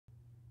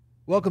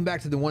Welcome back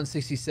to the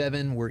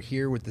 167. We're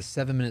here with the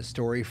 7-minute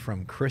story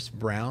from Chris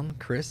Brown.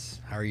 Chris,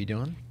 how are you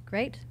doing?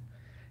 Great.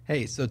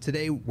 Hey, so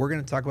today we're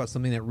going to talk about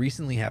something that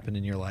recently happened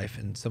in your life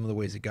and some of the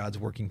ways that God's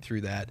working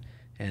through that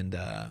and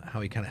how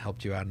he kind of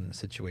helped you out in the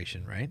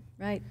situation, right?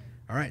 Right.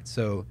 All right,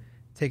 so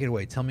take it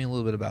away. Tell me a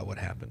little bit about what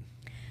happened.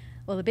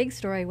 Well, the big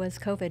story was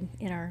COVID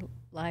in our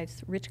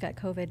lives. Rich got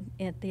COVID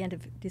at the end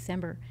of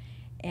December,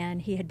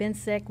 and he had been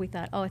sick. We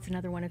thought, oh, it's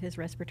another one of his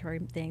respiratory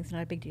things,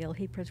 not a big deal.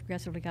 He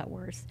progressively got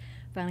worse.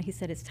 Finally, he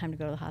said it's time to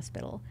go to the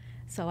hospital.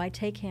 So I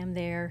take him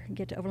there,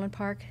 get to Overland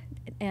Park,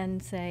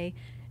 and say,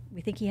 we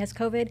think he has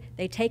COVID.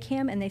 They take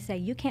him, and they say,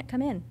 you can't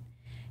come in.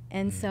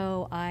 And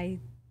so I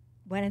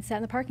went and sat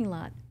in the parking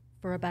lot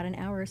for about an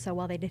hour or so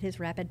while they did his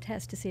rapid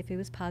test to see if he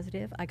was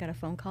positive. I got a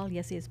phone call.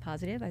 Yes, he is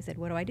positive. I said,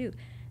 what do I do?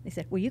 They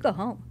said, well, you go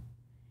home.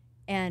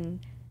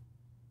 And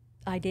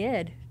I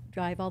did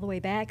drive all the way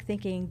back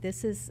thinking,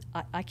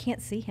 I can't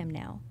see him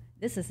now.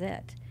 This is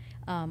it.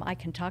 I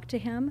can talk to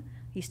him.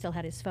 He still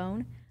had his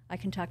phone. I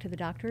can talk to the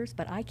doctors,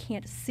 but I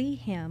can't see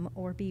him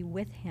or be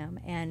with him.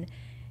 And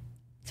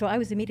so I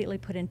was immediately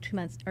put in 2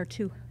 months, or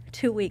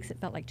two weeks, it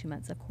felt like 2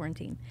 months of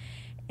quarantine.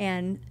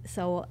 And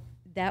so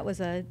that was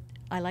I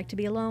like to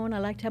be alone. I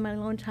like to have my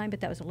alone time,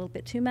 but that was a little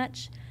bit too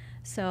much.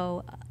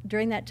 So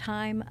during that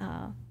time,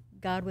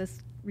 God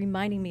was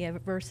reminding me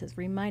of verses,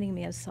 reminding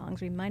me of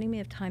songs, reminding me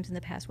of times in the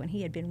past when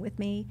he had been with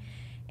me,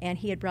 and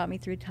he had brought me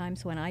through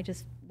times when I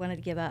just wanted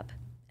to give up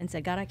and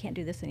said, God, I can't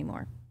do this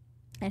anymore.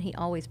 And he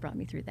always brought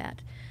me through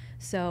that.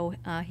 So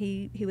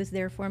he was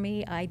there for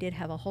me. I did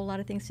have a whole lot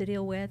of things to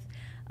deal with.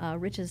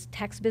 Rich's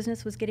tax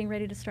business was getting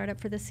ready to start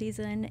up for the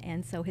season,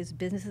 and so his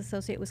business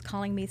associate was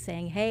calling me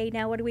saying, hey,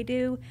 now what do we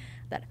do?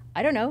 That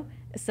I don't know.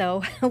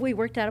 So we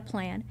worked out a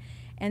plan,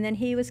 and then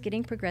he was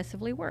getting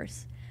progressively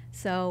worse.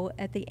 So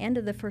at the end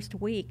of the first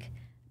week,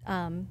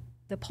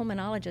 the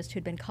pulmonologist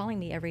who'd been calling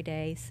me every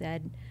day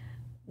said,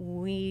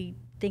 we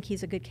think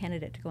he's a good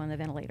candidate to go on the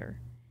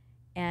ventilator.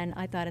 And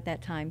I thought at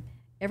that time,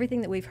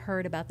 everything that we've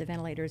heard about the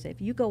ventilators,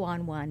 if you go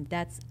on one,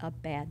 that's a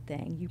bad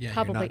thing. You're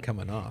not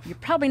coming off. You're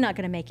probably not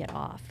going to make it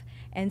off.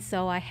 And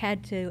so I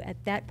had to,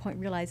 at that point,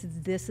 realize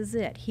this is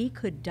it. He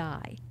could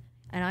die,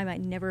 and I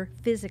might never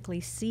physically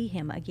see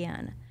him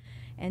again.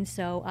 And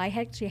so I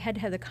actually had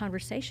to have the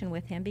conversation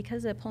with him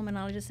because the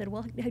pulmonologist said,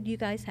 well, do you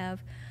guys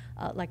have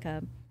like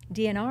a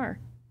DNR,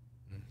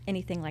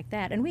 anything like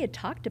that? And we had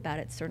talked about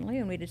it, certainly,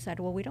 and we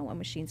decided, well, we don't want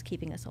machines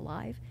keeping us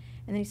alive.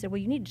 And then he said, well,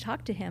 you need to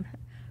talk to him.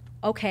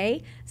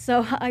 Okay.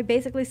 So I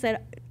basically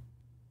said,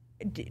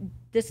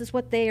 this is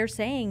what they are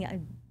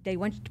saying. They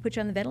want to put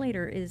you on the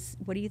ventilator.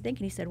 What do you think?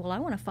 And he said, well, I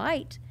want to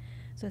fight.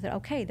 So I said,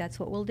 okay,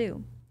 that's what we'll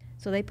do.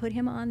 So they put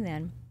him on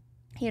then.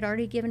 He had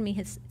already given me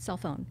his cell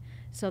phone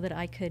so that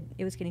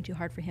it was getting too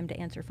hard for him to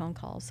answer phone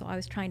calls. So I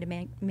was trying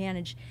to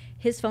manage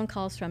his phone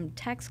calls from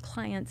tax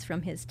clients,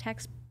 from his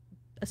tax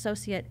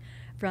associate,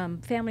 from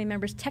family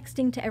members,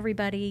 texting to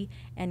everybody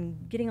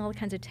and getting all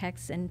kinds of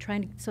texts and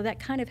so that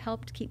kind of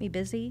helped keep me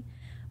busy.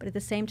 But at the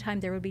same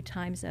time, there would be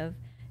times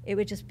it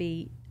would just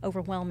be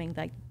overwhelming,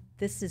 like,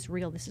 this is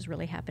real, this is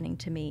really happening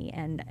to me,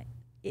 and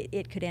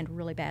it could end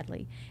really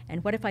badly.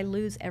 And what if I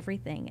lose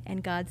everything?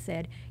 And God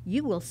said,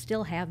 you will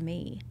still have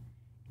me.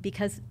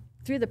 Because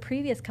through the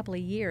previous couple of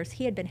years,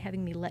 he had been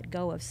having me let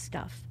go of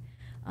stuff.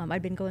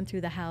 I'd been going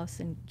through the house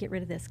and get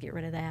rid of this, get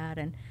rid of that,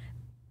 and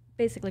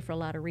basically for a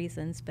lot of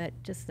reasons, but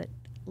just that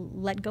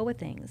let go of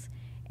things.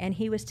 And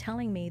he was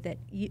telling me that,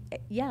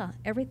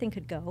 everything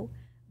could go,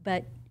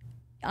 but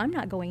I'm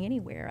not going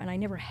anywhere, and I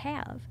never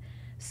have.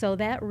 So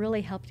that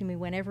really helped me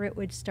whenever it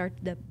would start,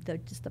 the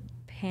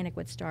panic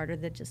would start,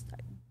 or just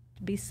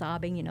be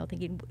sobbing,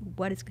 thinking,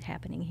 what is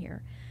happening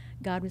here?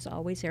 God was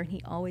always there, and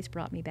he always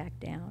brought me back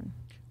down.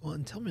 Well,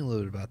 and tell me a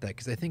little bit about that,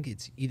 because I think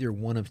it's either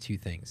one of two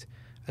things.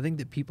 I think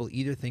that people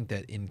either think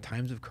that in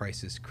times of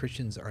crisis,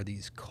 Christians are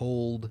these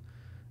cold,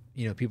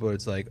 people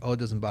it's like, oh, it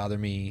doesn't bother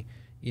me,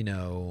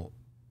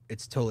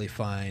 it's totally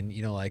fine,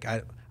 like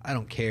I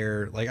don't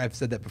care. Like I've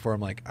said that before.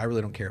 I'm like, I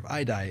really don't care if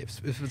I die.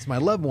 If it's my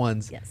loved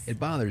ones, Yes. It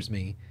bothers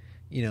me,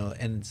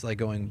 and it's like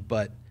going,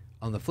 but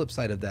on the flip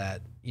side of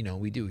that,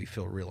 we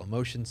feel real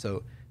emotion.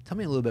 So tell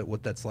me a little bit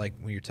what that's like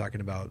when you're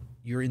talking about,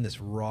 you're in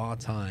this raw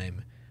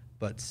time,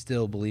 but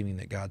still believing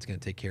that God's going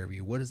to take care of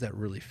you. What does that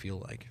really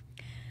feel like?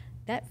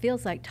 That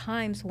feels like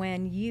times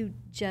when you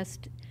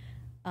just,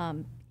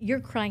 you're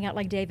crying out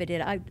like David did.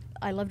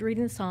 I loved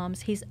reading the Psalms.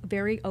 He's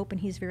very open.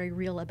 He's very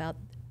real about,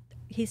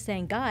 he's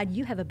saying, God,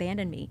 you have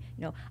abandoned me.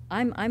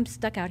 I'm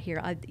stuck out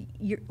here.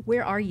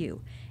 Where are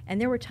you? And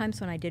there were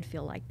times when I did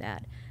feel like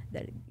that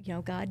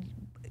God,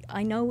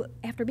 I know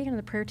after being on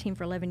the prayer team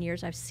for 11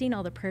 years, I've seen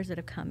all the prayers that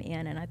have come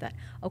in, and I thought,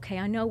 okay,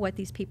 I know what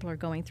these people are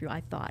going through,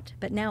 I thought,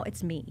 but now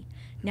it's me.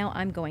 Now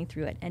I'm going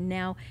through it, and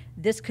now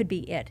this could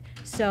be it.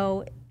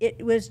 So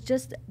it was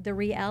just the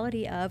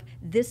reality of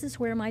this is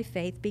where my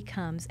faith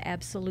becomes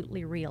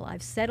absolutely real.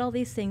 I've said all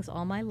these things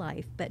all my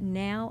life, but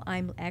now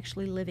I'm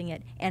actually living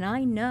it. And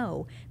I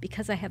know,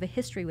 because I have a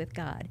history with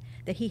God,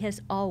 that He has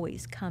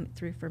always come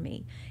through for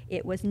me.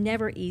 It was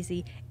never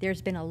easy.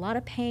 There's been a lot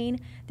of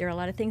pain. There are a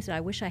lot of things that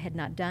I wish I had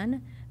not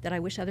done, that I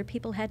wish other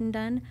people hadn't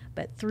done.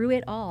 But through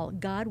it all,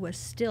 God was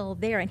still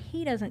there, and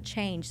He doesn't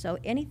change. So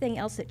anything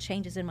else that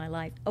changes in my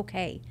life,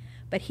 okay.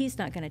 But He's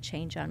not going to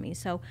change on me.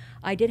 So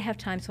I did have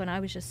times when I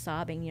was just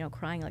sobbing,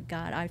 crying like,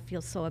 God, I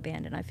feel so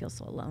abandoned. I feel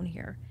so alone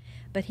here.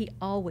 But He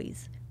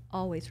always,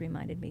 always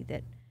reminded me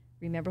that,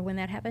 remember when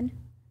that happened?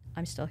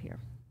 I'm still here.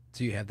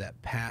 So you have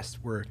that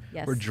past. We're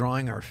Yes.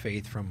 drawing our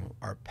faith from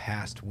our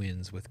past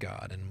wins with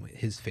God and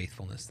His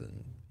faithfulness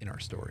in our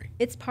story.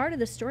 It's part of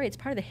the story. It's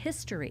part of the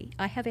history.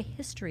 I have a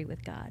history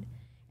with God.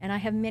 And I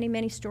have many,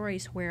 many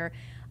stories where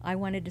I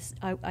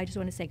just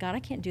want to say, God, I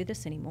can't do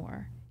this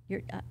anymore.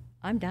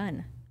 I'm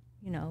done.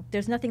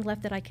 There's nothing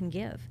left that I can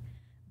give.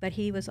 But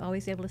He was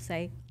always able to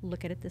say,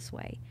 look at it this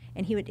way.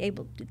 And He would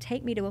able to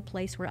take me to a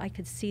place where I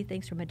could see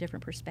things from a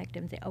different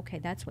perspective and say, okay,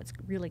 that's what's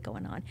really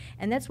going on.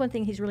 And that's one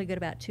thing He's really good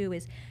about, too,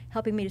 is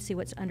helping me to see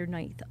what's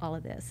underneath all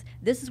of this.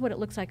 This is what it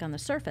looks like on the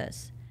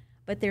surface,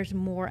 but there's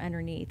more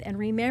underneath. And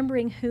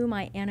remembering who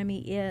my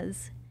enemy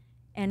is,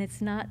 and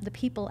it's not the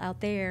people out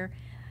there,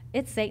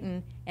 it's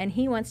Satan, and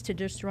he wants to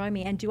destroy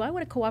me. And do I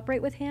want to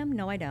cooperate with him?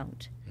 No, I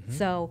don't. Mm-hmm.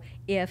 So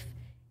if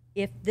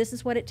this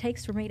is what it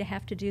takes for me to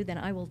have to do, then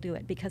I will do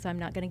it, because I'm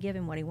not going to give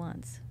him what he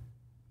wants.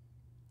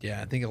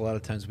 Yeah, I think a lot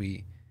of times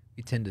we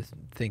tend to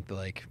think that,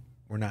 like,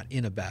 we're not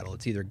in a battle.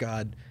 It's either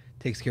God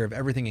takes care of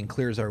everything and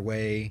clears our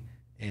way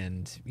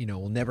and,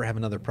 we'll never have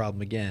another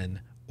problem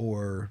again,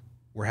 or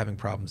we're having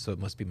problems, so it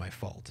must be my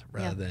fault,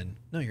 rather than,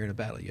 no, you're in a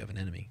battle, you have an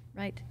enemy.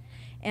 Right.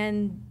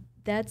 And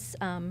that's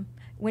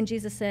when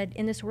Jesus said,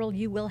 in this world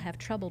you will have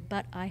trouble,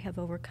 but I have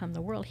overcome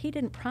the world. He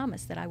didn't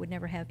promise that I would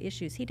never have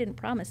issues. He didn't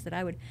promise that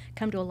I would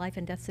come to a life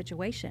and death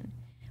situation.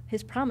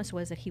 His promise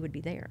was that He would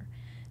be there.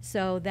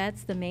 So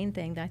that's the main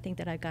thing that I think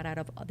that I got out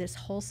of this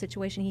whole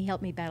situation. He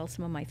helped me battle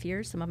some of my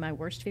fears, some of my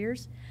worst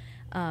fears,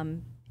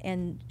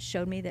 and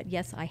showed me that,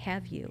 yes, I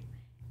have you.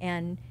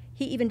 And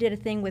He even did a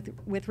thing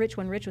with Rich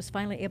when Rich was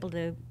finally able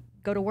to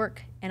go to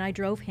work, and I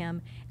drove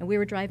him, and we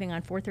were driving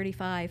on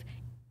 435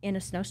 in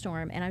a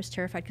snowstorm, and I was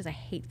terrified because I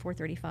hate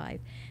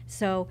 435.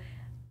 So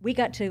we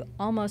got to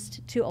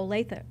almost to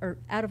Olathe, or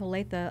out of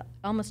Olathe,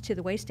 almost to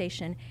the way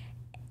station,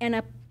 and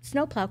a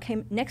snowplow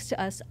came next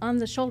to us on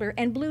the shoulder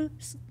and blew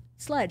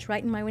sludge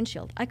right in my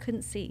windshield. I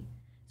couldn't see.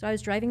 So I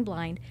was driving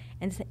blind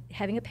and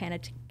having a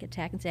panic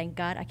attack and saying,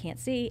 God, I can't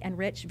see. And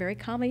Rich very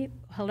calmly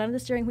held onto the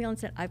steering wheel and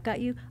said, I've got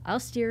you. I'll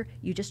steer.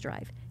 You just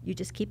drive. You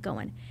just keep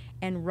going.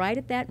 And right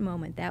at that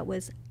moment, that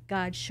was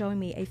God showing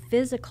me a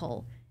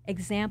physical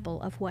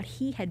example of what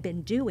He had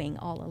been doing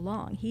all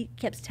along. He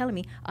kept telling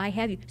me, I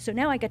have you. So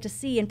now I got to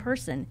see in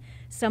person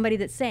somebody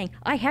that's saying,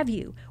 I have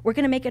you. We're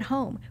going to make it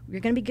home.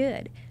 You're going to be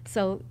good.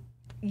 So,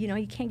 you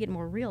can't get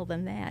more real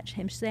than that.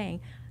 Him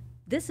saying,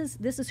 this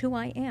is who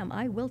I am.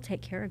 I will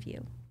take care of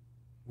you.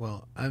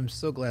 Well, I'm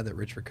so glad that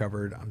Rich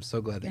recovered. I'm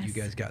so glad that you Yes.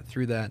 guys got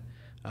through that.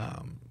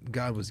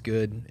 God was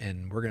good,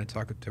 and we're going to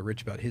talk to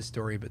Rich about his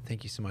story, but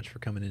thank you so much for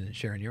coming in and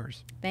sharing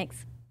yours.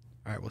 Thanks.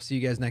 All right, we'll see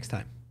you guys next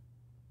time.